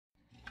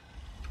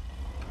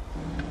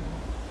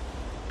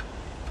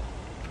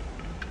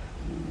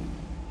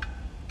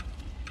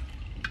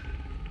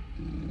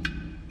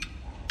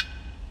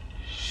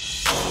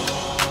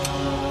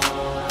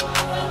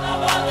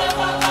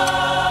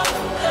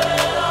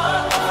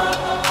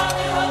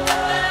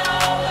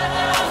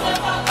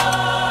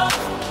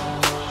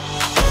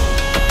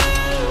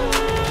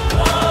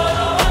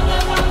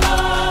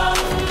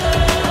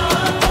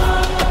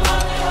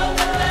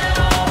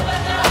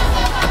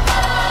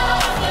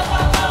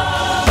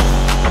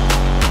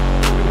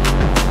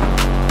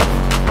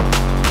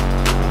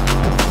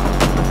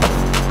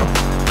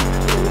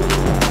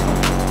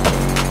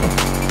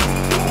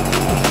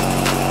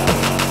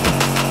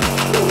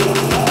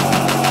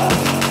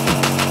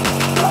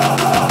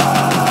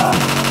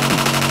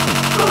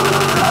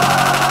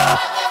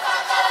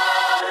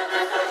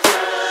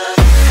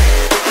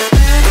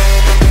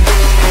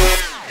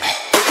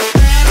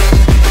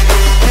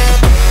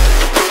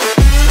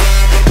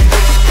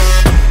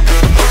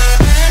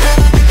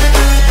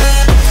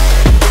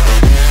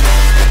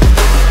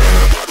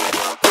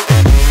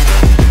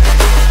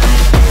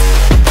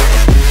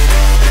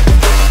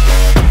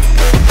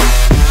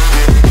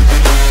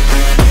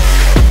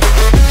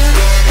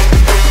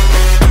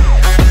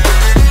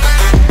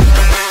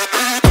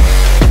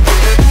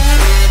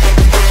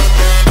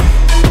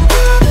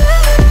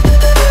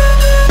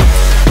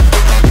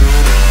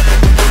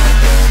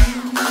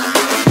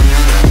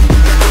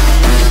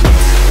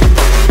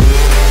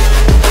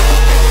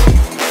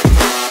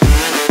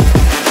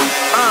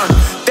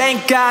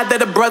sky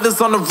that the brothers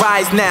on the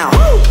rise now.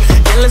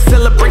 Endless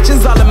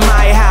celebrations all in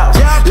my house.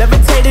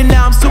 Levitating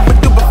now, I'm super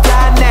duper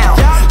fly now.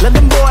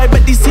 London boy,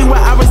 but DC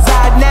where I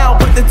reside now.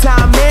 Put the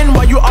time in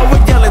while you always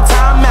yelling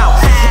time out.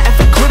 F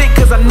it, quit it,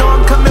 cause I know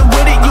I'm coming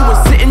with it. You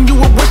were sitting, you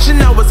were wishing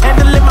I was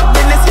handling my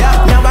business.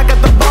 Now I got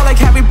the ball like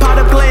Harry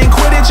Potter playing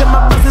Quidditch. And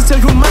my business so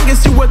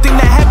humongous, you would think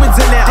that happens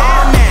in it.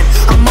 Damn man,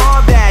 I'm all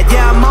that,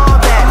 yeah I'm all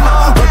that.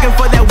 Working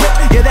for that whip,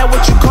 yeah that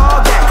what you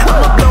call that.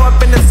 I'ma blow up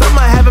in the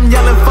summer, have him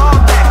yelling fall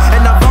back.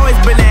 And I've always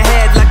been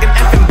ahead like an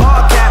effing ball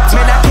cap.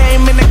 Man, I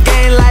came in the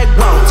game like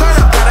whoa.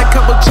 Got a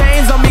couple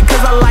chains on me cause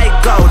I like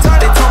gold.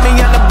 They told me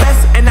I'm the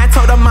best and I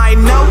told them I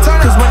know.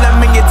 Cause when I'm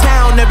in your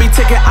town, every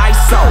ticket I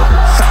sold.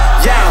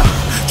 Yeah,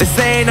 they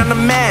saying I'm the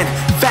man.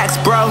 Facts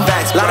bro,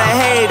 lot of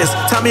haters,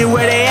 tell me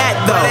where they at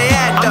though.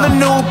 I'm the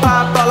new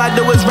pop, all I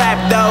do is rap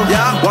though.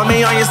 Want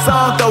me on your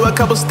song, throw a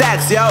couple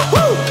stacks, yo.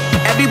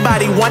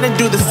 Everybody wanna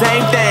do the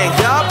same thing.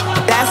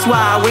 That's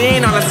why we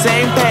ain't on the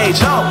same page.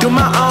 Do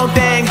my own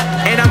thing,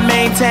 and I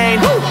maintain.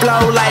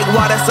 Flow like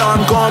water, so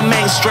I'm going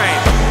mainstream.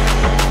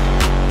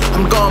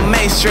 I'm going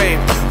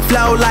mainstream.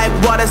 Flow like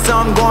water, so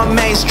I'm going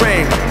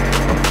mainstream.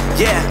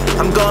 Yeah,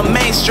 I'm going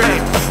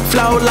mainstream.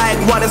 Flow like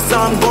water, so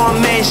I'm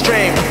going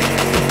mainstream.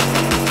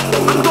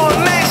 I'm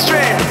going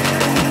mainstream.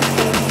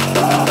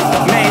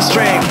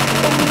 Mainstream.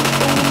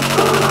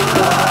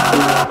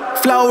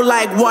 Flow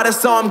like water,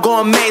 so I'm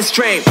going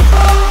mainstream.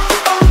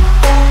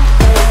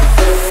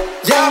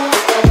 Yeah.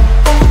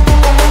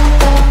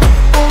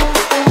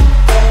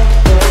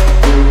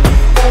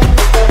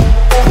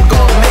 I'm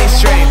going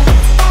mainstream.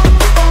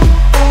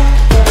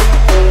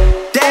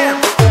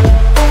 Damn.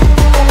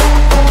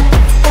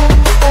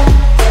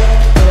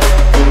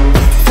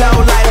 Flow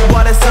like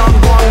water, so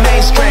I'm going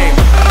mainstream.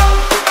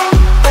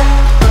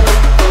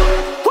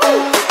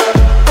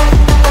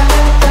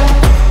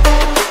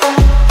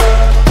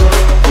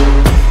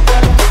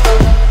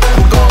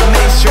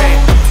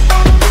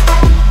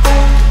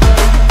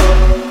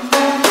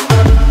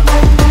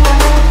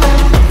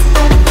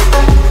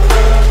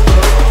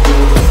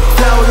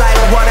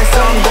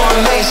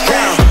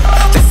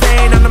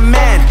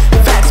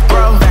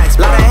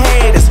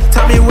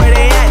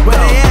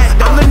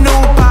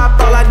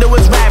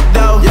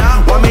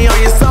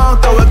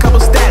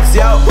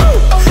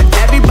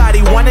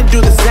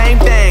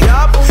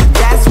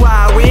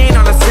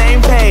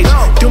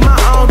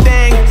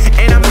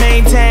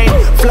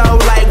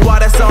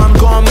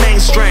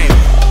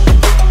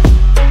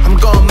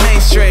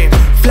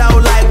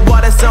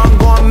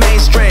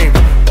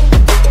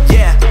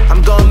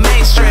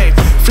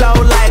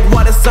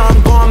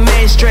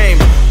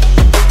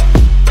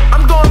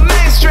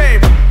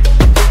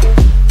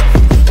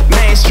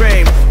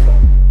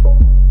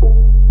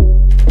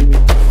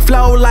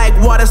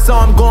 So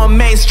I'm going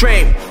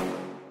mainstream.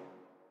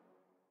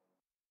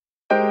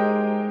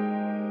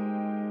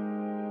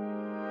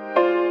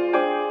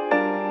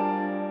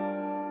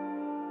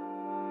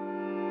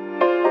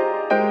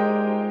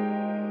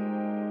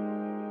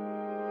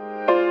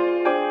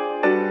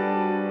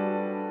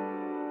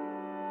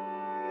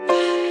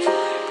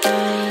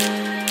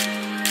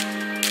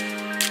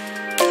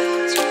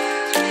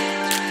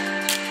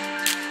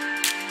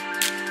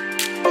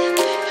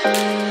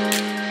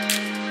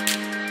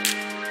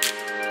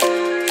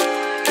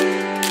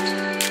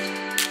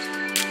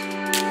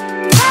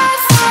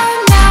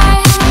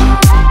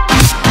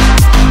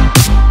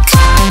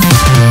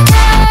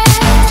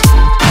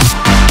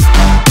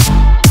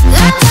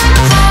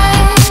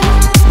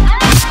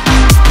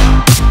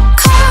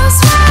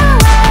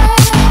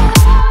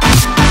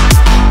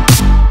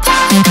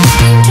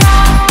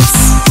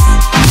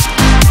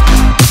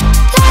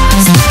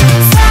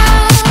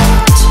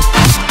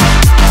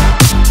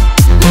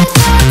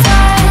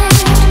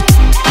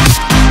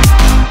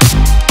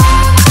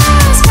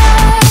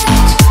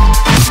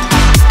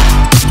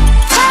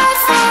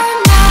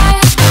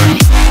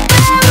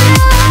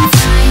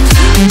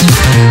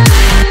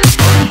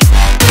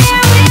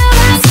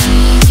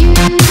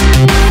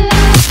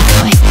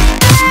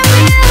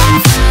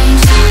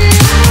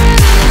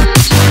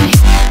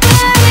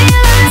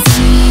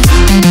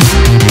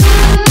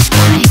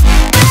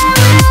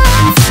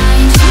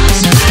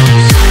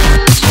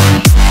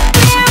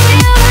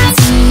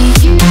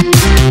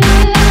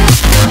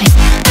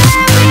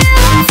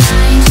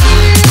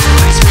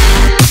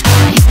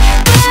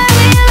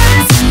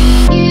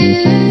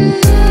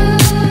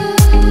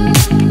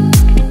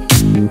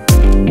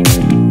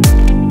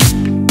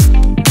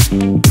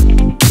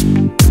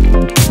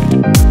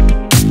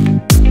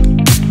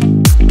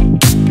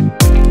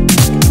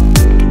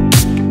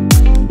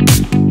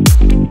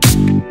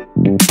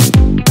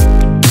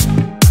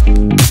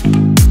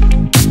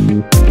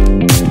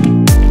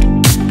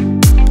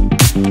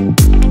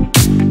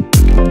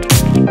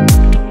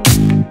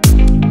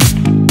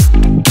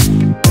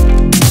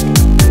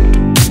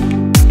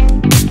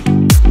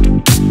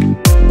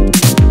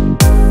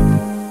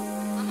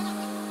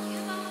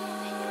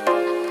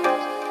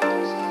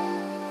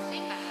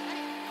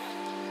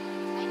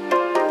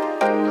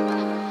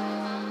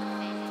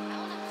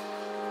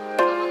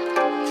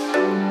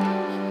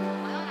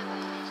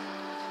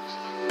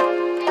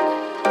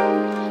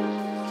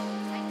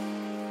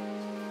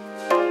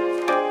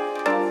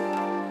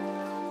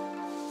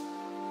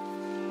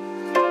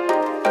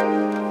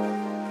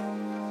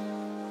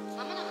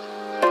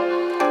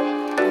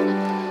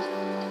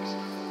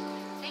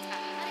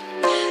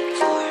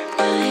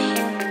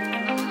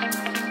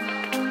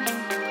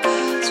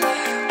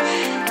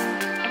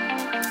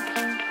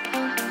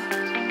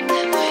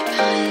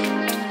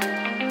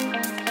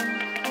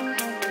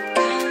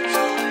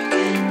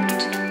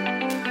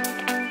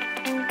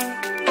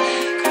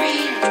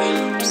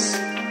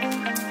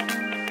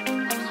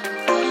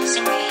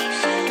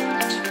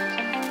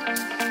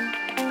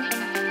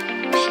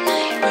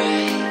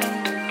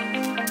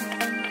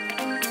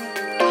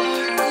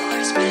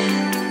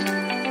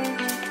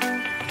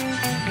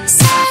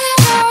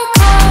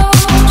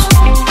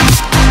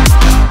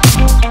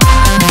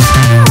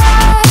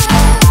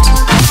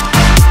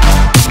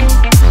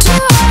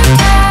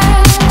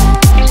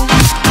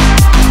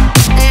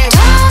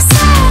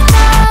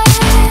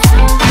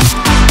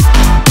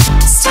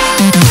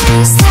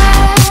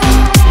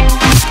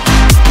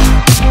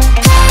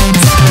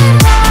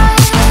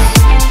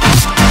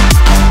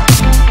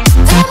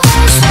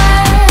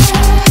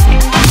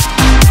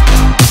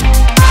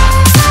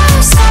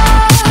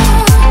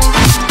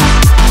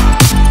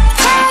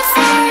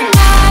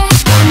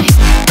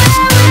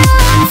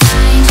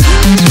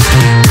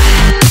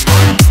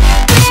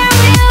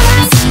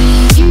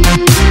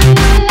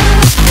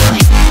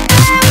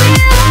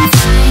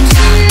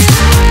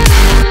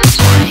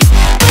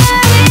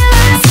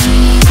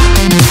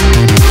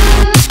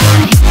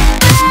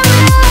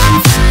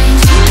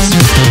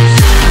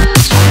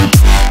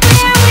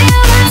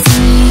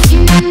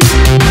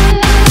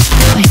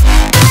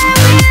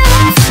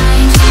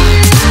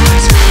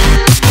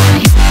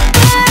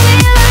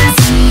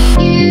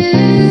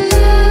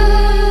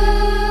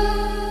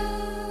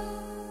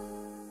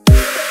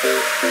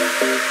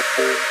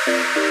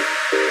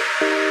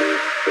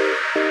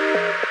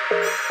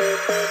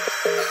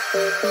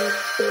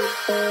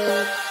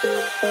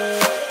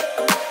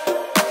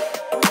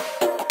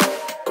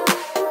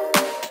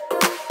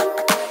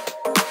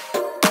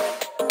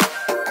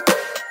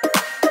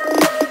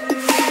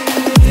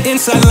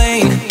 Inside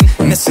lane,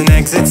 missing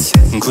exits,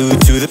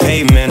 glued to the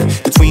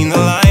pavement. Between the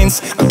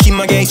lines, I'll keep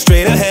my gaze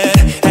straight ahead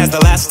as the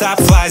last stop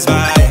flies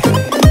by.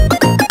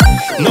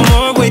 No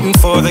more waiting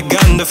for the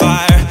gun to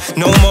fire,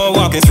 no more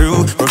walking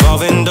through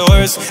revolving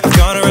doors. I've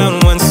gone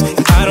around once,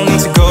 and I don't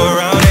need to go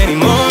around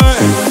anymore.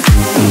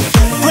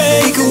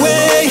 Break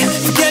away,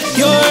 forget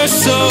your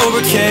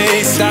sober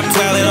case. Stop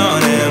dwelling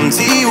on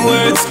empty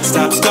words,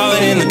 stop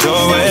stalling in the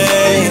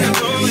doorway,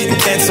 and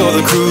cancel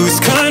the cruise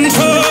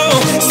control.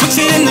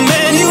 Switch it in the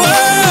manual.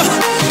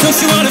 Don't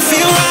you wanna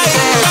feel right,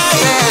 right,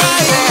 right,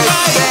 right,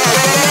 right?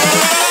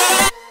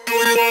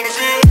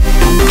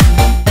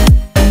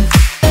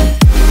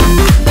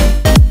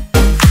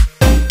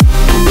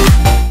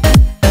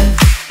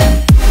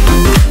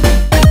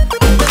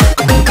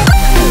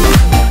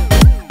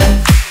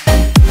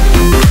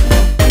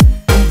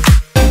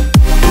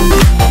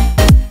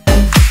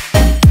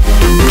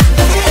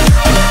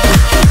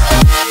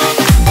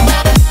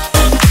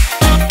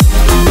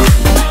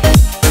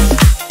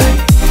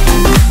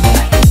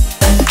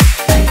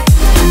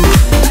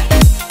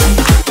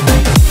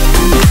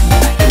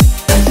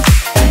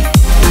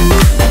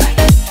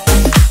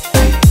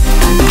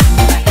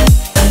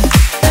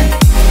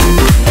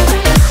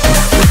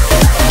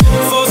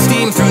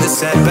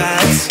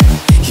 Setbacks,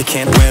 you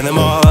can't win them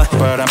all,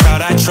 but I'm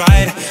proud I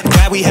tried. I'm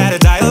glad we had a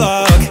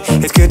dialogue.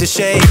 It's good to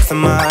shape the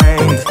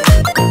mind,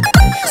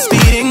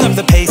 speeding up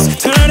the pace,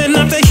 turning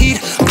up the heat,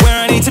 where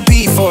I need to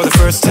be for the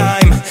first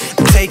time.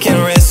 I'm taking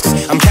risks,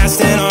 I'm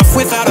casting off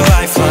without a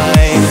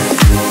lifeline.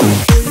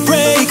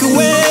 Break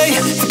away,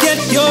 forget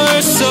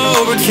your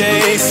sober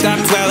case. Stop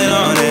dwelling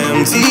on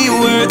empty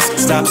words,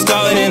 stop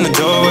stalling in the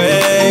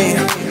doorway,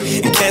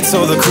 and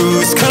cancel the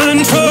cruise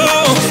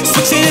control.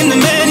 Switch it in the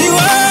manual.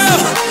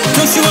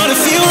 Don't you wanna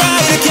feel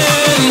right again?